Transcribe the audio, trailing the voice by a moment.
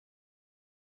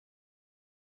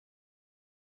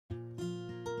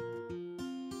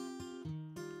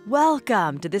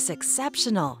Welcome to this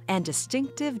exceptional and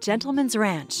distinctive gentleman's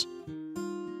ranch.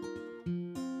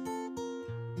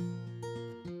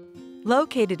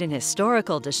 Located in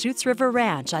historical Deschutes River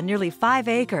Ranch on nearly 5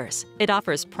 acres, it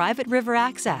offers private river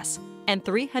access and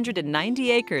 390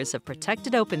 acres of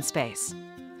protected open space.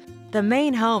 The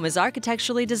main home is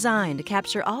architecturally designed to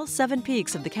capture all 7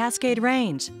 peaks of the Cascade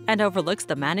Range and overlooks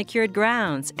the manicured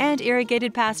grounds and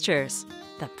irrigated pastures.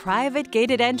 The private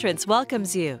gated entrance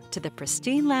welcomes you to the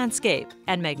pristine landscape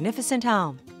and magnificent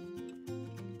home.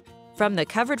 From the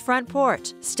covered front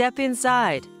porch, step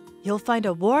inside. You'll find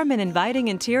a warm and inviting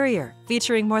interior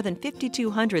featuring more than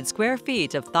 5,200 square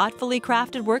feet of thoughtfully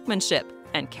crafted workmanship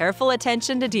and careful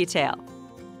attention to detail.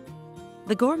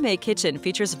 The gourmet kitchen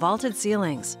features vaulted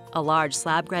ceilings, a large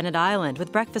slab granite island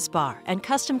with breakfast bar and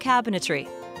custom cabinetry.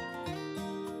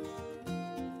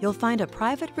 You'll find a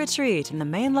private retreat in the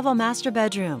main-level master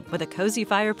bedroom with a cozy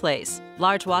fireplace,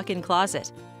 large walk-in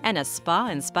closet, and a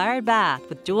spa-inspired bath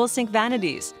with dual-sink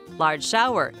vanities, large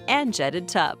shower, and jetted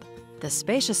tub. The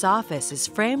spacious office is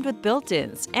framed with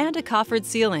built-ins and a coffered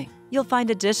ceiling. You'll find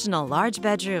additional large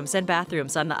bedrooms and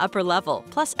bathrooms on the upper level,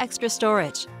 plus extra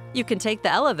storage. You can take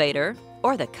the elevator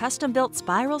or the custom-built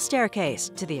spiral staircase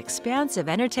to the expansive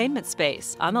entertainment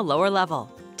space on the lower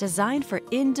level. Designed for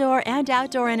indoor and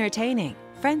outdoor entertaining,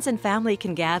 friends and family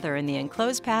can gather in the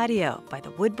enclosed patio by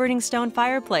the wood-burning stone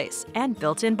fireplace and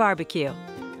built-in barbecue.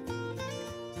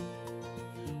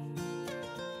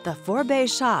 The 4-bay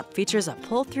shop features a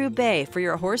pull-through bay for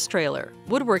your horse trailer,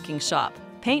 woodworking shop,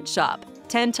 paint shop,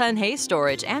 10-ton hay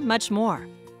storage, and much more.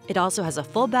 It also has a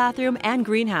full bathroom and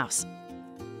greenhouse.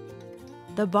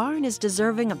 The barn is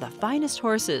deserving of the finest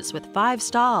horses with 5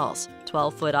 stalls,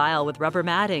 12-foot aisle with rubber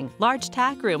matting, large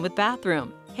tack room with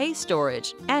bathroom, hay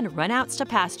storage, and runouts to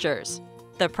pastures.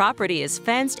 The property is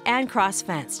fenced and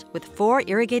cross-fenced with 4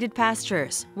 irrigated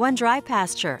pastures, 1 dry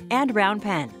pasture, and round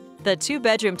pen. The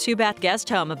 2-bedroom, 2-bath guest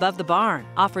home above the barn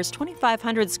offers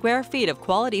 2,500 square feet of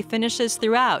quality finishes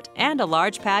throughout and a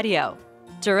large patio.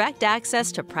 Direct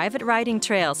access to private riding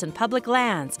trails and public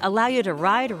lands allow you to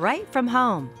ride right from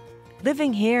home.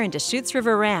 Living here in Deschutes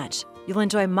River Ranch, you'll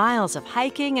enjoy miles of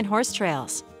hiking and horse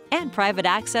trails and private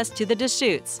access to the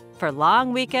Deschutes for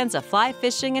long weekends of fly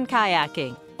fishing and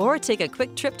kayaking, or take a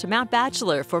quick trip to Mount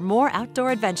Bachelor for more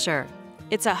outdoor adventure.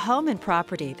 It's a home and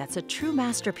property that's a true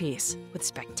masterpiece with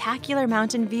spectacular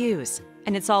mountain views,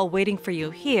 and it's all waiting for you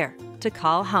here to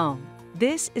call home.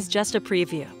 This is just a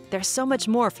preview. There's so much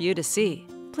more for you to see.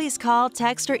 Please call,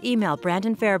 text, or email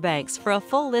Brandon Fairbanks for a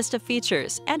full list of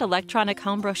features and electronic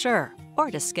home brochure,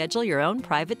 or to schedule your own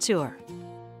private tour.